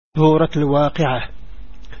سورة الواقعة.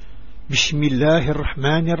 بسم الله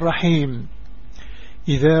الرحمن الرحيم.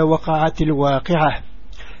 إذا وقعت الواقعة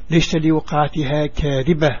ليس لوقعتها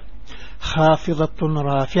كاذبة خافضة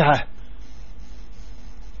رافعة.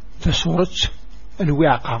 فسورة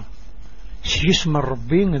الواقعة اسم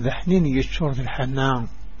الربين ذا حنين يشور ذا الحنان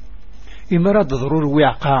إمراد ضرور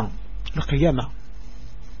الواقعة القيامة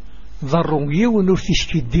ضرون يونور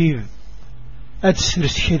تشكي الدير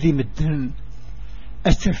أدسرس كذي مدن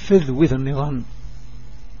أتنفذ وذ النظام.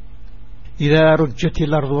 إذا رجت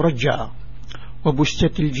الأرض رجا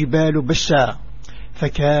وبست الجبال بسا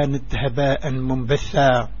فكانت هباء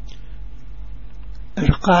منبثا.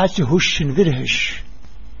 رقعت هش ذرهش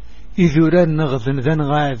إذا نغذن ذن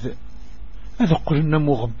غاذ أذقلنا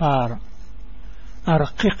مغبار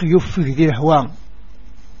أرقيق يفق ذي الهوام.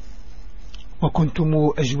 وكنتم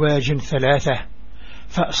أزواج ثلاثة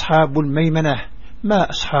فأصحاب الميمنة ما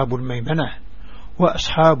أصحاب الميمنة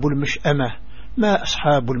وأصحاب المشأمة ما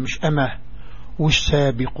أصحاب المشأمة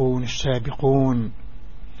والسابقون السابقون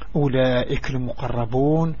أولئك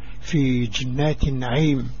المقربون في جنات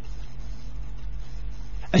النعيم.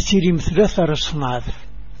 أسيري مثلاثة رصناف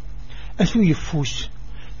أثو يفوس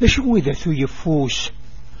لشو إذا أثو يفوس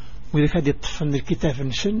وإذا كاد يطفن الكتاب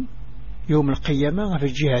نسن يوم القيامة في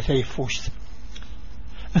الجهة يفوس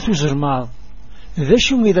أثو زرماض ذا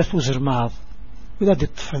شو إذا أثو زرماض وإذا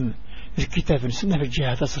يطفن الكتاب نسنه في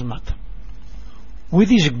الجهة تصرمات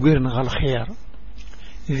وذي زقيرن غال الخير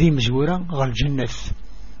ذي مزورة غال الجنة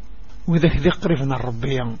وذاك ذي قريفنا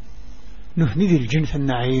الربيع نهني ذي الجنة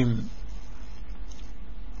النعيم.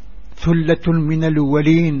 ثلة من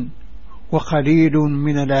الأولين وقليل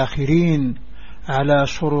من الآخرين على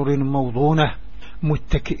سرر موضونة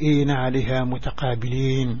متكئين عليها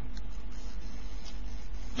متقابلين.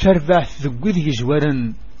 تربعث ذي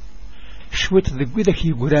زورن شويت ذي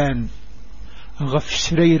يقران غف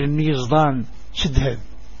سرير النيزضان سدهب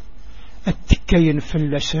التكاين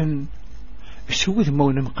فلسن سوذ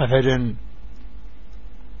مون قفلا.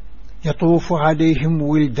 يطوف عليهم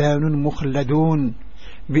ولدان مخلدون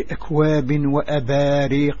بأكواب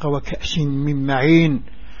وأباريق وكأس من معين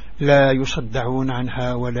لا يصدعون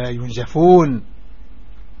عنها ولا ينزفون.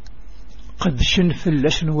 قد شنف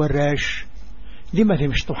اللسن والراش لما ذي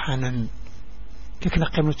مشطوحانا كيكنا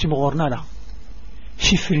قيمنا تمغورنا لا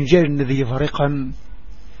شي فنجان ذي فريقا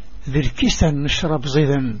ذي الكيسة نشرب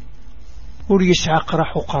زيدا وليسعى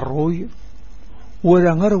قرح قروي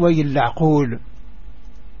ولا نروي العقول.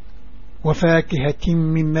 وفاكهة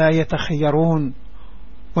مما يتخيرون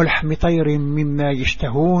ولحم طير مما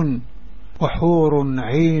يشتهون وحور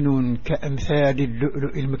عين كأمثال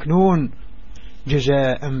اللؤلؤ المكنون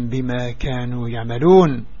جزاء بما كانوا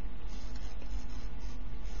يعملون.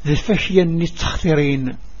 ذي الفشيا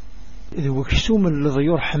النتخثرين ذي وكسوم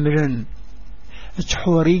الضيور حملا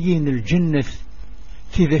تحوريين الجنة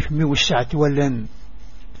في ذاك موسعة ولن.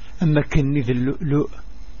 أما كني ذي اللؤلؤ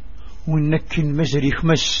ونكن مزري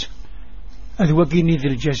خمس أذوقيني ذي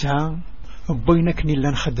الجزاء بينكني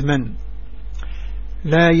لن خدما.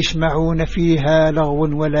 لا يسمعون فيها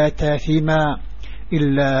لغو ولا تاثيما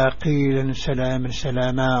إلا قيلا سلاما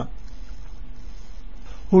سلاما.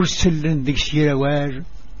 ورسل ذي سيرواج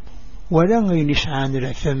ولا غينش عن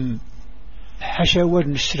الأثم حشاور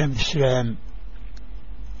نسلم السلام.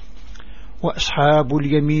 وأصحاب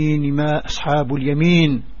اليمين ما أصحاب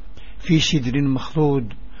اليمين في سدر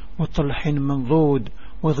مخضود وطلح منضود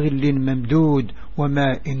وظل ممدود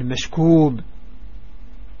وماء مسكوب.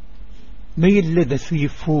 ميل لدى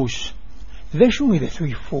ثيفوس ذا شو إذا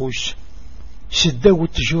ثيفوس سداو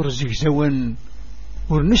التجور زغزوان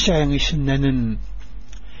ورنسعي سنانا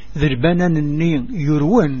ذربانا النين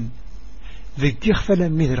يروان ذي تخفل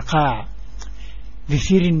مذرقاع ذي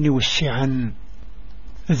ثيرني والسعن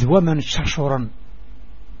ذوما شرشورا.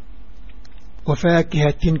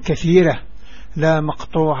 وفاكهة كثيرة لا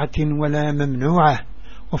مقطوعة ولا ممنوعة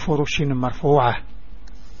وفرش مرفوعة.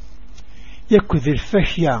 يكذ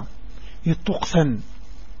الفشية يطقثا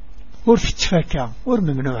ورفتفاكا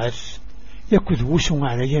ورممنوعة يكذ وسو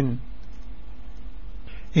عليا.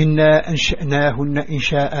 إنا أنشأناهن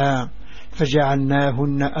إنشاء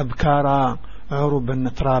فجعلناهن أبكارا عربا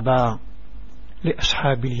ترابا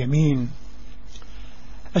لأصحاب اليمين.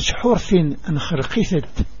 أشحور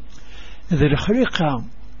أنخرقيثت ذي الخريقة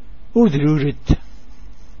وذلولت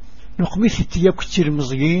نقميثت يكتر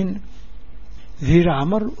مزيين ذي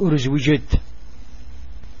العمر ورزوجت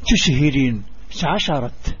تسهيرين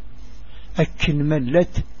تعشرت أكن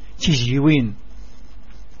ملت تزيوين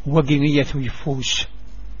وقنية يفوس.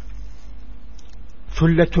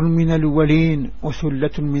 ثلة من الأولين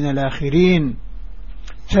وثلة من الآخرين.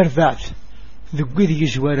 ترفعت ذقذ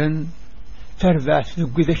يزورا تربعت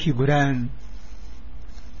ذق ذكي قران.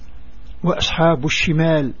 وأصحاب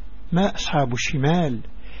الشمال ما أصحاب الشمال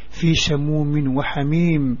في سموم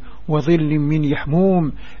وحميم وظل من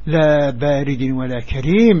يحموم لا بارد ولا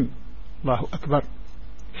كريم. الله أكبر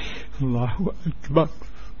الله أكبر.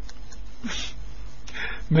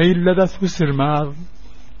 ما إلا ذا تفسر معه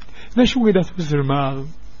ما شو إذا تفسر معه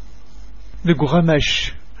ذقو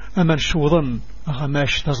غماش أمن شوضن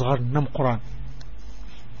غماش تصغر نمقران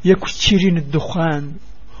يكو تشيرين الدخان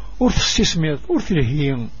ورث السسميض ورث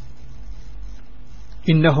الهين.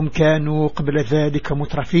 إنهم كانوا قبل ذلك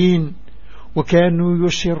مترفين وكانوا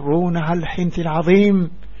يصرون على الحنث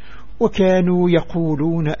العظيم وكانوا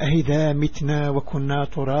يقولون أهذا متنا وكنا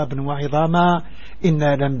ترابا وعظاما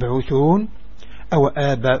إنا لنبعثون أو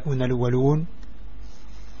آباؤنا الأولون.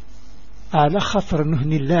 على خطر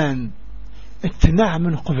نهن اللان اتنع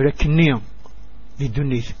من قبل كنيا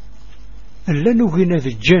للدنيا ألا نغنى ذي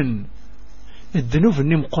الجن الذنوب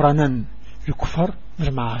النم قرانا الكفر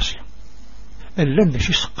المعاصي ألا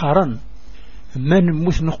نشي سقارا ما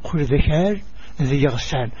نموت نقول ذكار ذي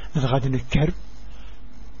يغسان ذي غاد نكر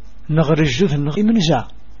نغرجذ منزع.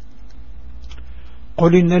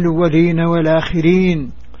 قل إن الأولين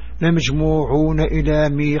والآخرين لمجموعون إلى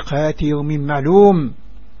ميقات يوم معلوم.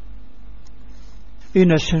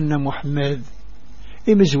 إن سن محمد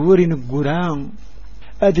إمزورين القرآن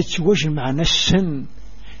أدت وجه معنا السن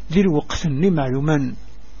ذي الوقت معلوما.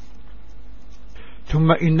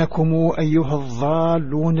 ثم إنكم أيها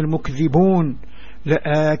الضالون المكذبون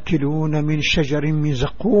لآكلون من شجر من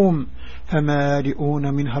زقوم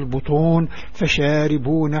فمالئون منها البطون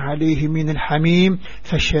فشاربون عليه من الحميم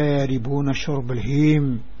فشاربون شرب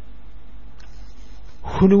الهيم.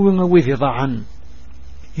 خنو وذي ضعا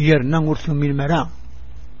يرنا ورث من المراء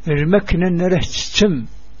المكنة نره تستم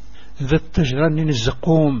ذا التجرى من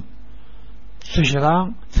الزقوم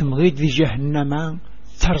تجرى تمغيد ذي جهنم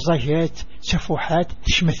ترزيات سفوحات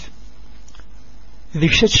تشمث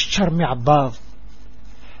ذيك تشترمي عباض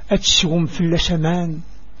أتسوم في اللسمان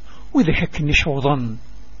وإذا كني شوضا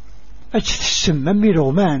أتسممي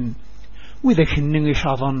رغمان وإذا كني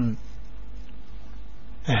شاضا.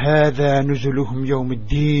 هذا نزلهم يوم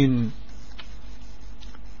الدين.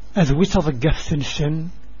 أذوي تضقف السن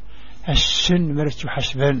السن مرت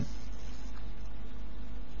حسبا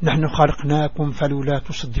نحن خلقناكم فلولا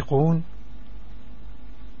تصدقون.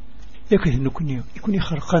 يكذ يكون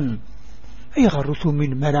خرقا أي غرثوا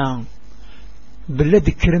من مران بلد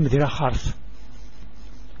كرم ذرا خرث.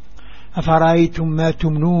 أفرأيتم ما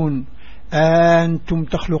تمنون أنتم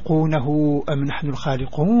تخلقونه أم نحن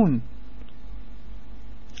الخالقون.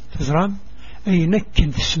 تزرام أي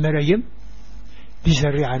نكن تسمريم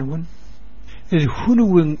بزرع عنون إذ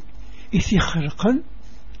هنو إثي خلقا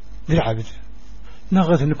للعبد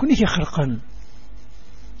نغذ نكون إثي خلقا.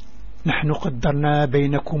 نحن قدرنا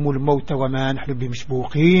بينكم الموت وما نحن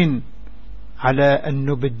بمسبوقين على أن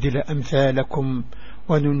نبدل أمثالكم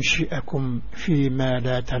وننشئكم فيما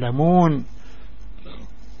لا تعلمون.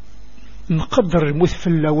 نقدر الموت في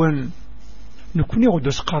اللون نكون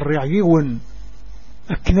يغدس قرعيون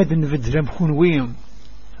أكند نبدل مخونوين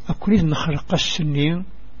أكند نخلق السنين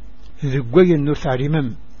ذقوي النوث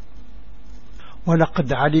علمم.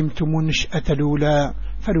 ولقد علمتم النشأة الأولى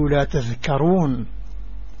فلولا تذكرون.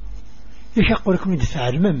 يشاق لكم إذا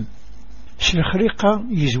تعلمم شلخريقة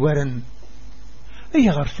يزورا أي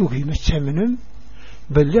غرثوه يمتامنم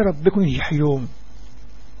بل لربكم يحيوم.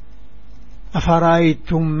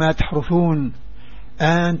 أفرأيتم ما تحرثون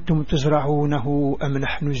أنتم تزرعونه أم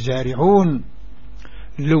نحن الزارعون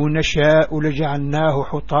لو نشاء لجعلناه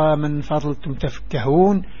حطاما فظلتم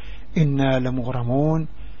تفكهون إنا لمغرمون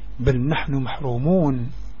بل نحن محرومون.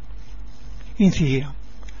 إنثي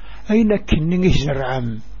أين كنني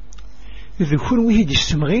زرعم ذكر وهي دي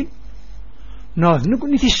السمغين ناظ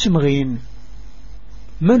نقول دي السمغين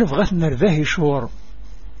ما نبغث نرذاه شور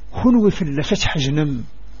خنوي في اللفت حجنم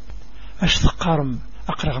أشتقارم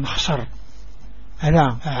أقرغ نخسر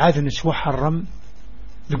ألا عاد نسوى حرم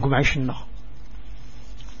ذقم عيش النغ.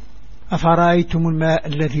 أفرأيتم الماء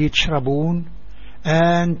الذي تشربون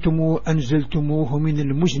أنتم أنزلتموه من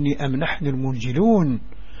المزن أم نحن المنزلون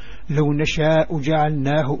لو نشاء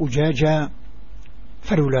جعلناه أجاجا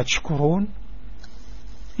فلولا تشكرون.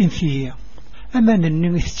 إن فيه أمان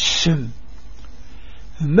النغث السم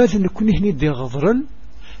ماذا نكون هنا دي غضرا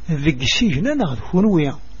ذي سيجنا نغذ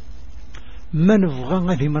خنويا ما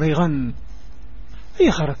نبغى ذي مريغا أي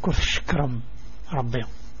غركوث الشكرم ربي.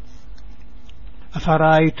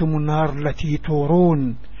 أفرأيتم النار التي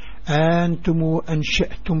تورون أنتم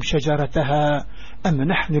أنشأتم شجرتها أم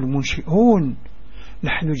نحن المنشئون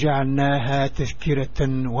نحن جعلناها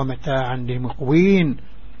تذكرة ومتاعا للمقوين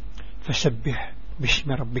فسبح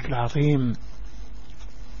باسم ربك العظيم.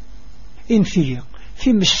 إن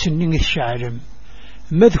في مسنين الشعلم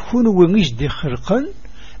مذكون ونجد خلقا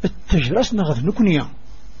التجرس نغذ نكنيا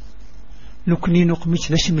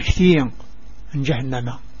نقمت لسم كثير من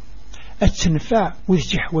جهنم التنفع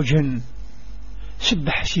وذتح وجن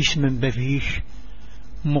سبح سيس من بفيش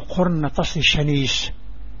مقرن تصل شنيس.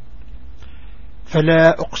 فلا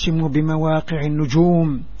أقسم بمواقع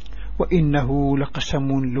النجوم وإنه لقسم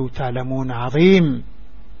لو تعلمون عظيم.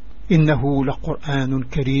 إنه لقرآن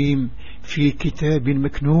كريم في كتاب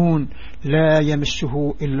مكنون لا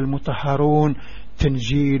يمسه إلا المطهرون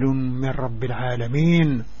تنزيل من رب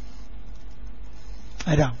العالمين.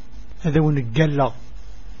 هذا ونقل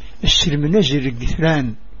السلم نزل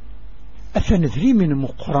الجثران أثنذري من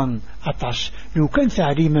مقرن عطس لو كان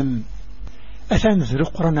تعليما أثنذر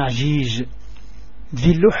قرن عزيز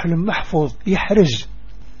ذي اللوح المحفوظ يحرز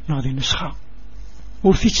ناضي نسخة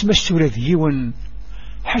ورثي تمسوا لذيون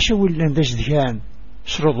حشو اللندج ذيان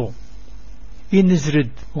شرضوا ينزرد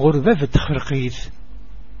غربة في التخرقيث.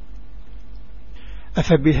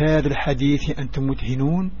 أفبهذا الحديث أنتم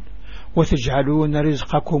مدهنون وتجعلون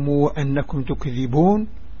رزقكم أنكم تكذبون.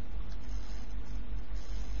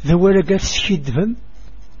 ذو لقات سكيدهم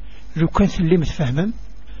لو كانت اللي متفهما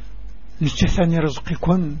نتثاني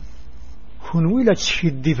رزقكم كن ولا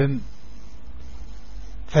تسكيدهم.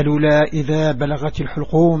 فلولا إذا بلغت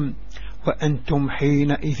الحلقوم وأنتم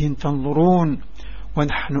حينئذ تنظرون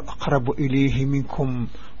ونحن أقرب إليه منكم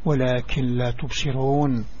ولكن لا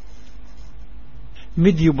تبصرون.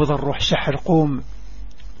 مدي بضروح سحر قوم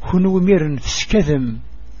هنو ميرن تسكذم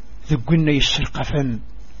ذقنا يسرقفن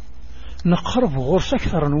نقرب غرس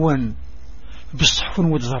أكثر نوان بالصحف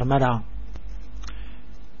وتزر ملا.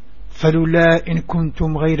 فلولا إن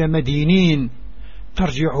كنتم غير مدينين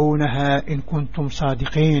ترجعونها إن كنتم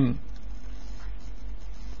صادقين.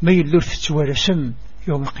 ما يلورث تتوارسم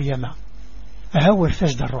يوم القيامة أهو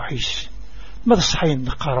ارتزد الروحيس ماذا صحين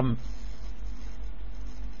دقارم.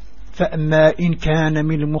 فأما إن كان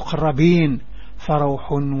من المقربين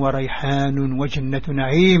فروح وريحان وجنة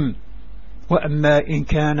نعيم. وأما إن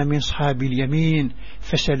كان من صحاب اليمين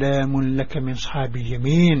فسلام لك من صحاب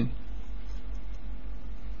اليمين.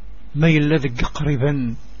 ما يلذق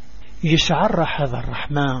قريبا يسعر هذا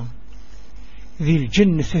الرحمن ذي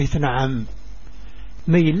الجنة يتنعم.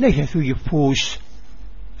 ما يلهث يفوس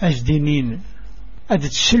أزدينين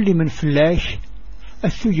أدت سلي من فلاش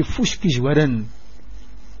أثو يفوس كزورا.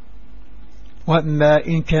 وأما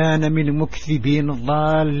إن كان من المكذبين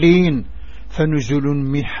الضالين فنزل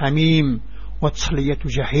من حميم وتصلية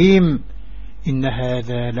جحيم. إن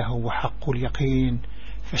هذا لهو حق اليقين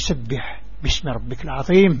فسبح باسم ربك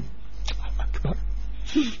العظيم. أكبر.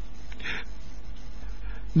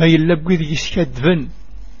 ما يلقوا ذي يسكدفن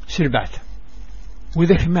سلبعته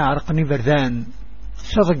وذاك ما عرقني بردان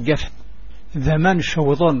صدقت ذمان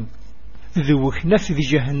شوضن ذوك نفذ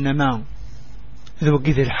جهنم ذوك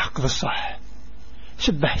ذي الحق ذي الصح.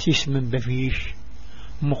 سبح سيس من بفيش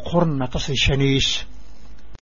مقرن تصل شنيس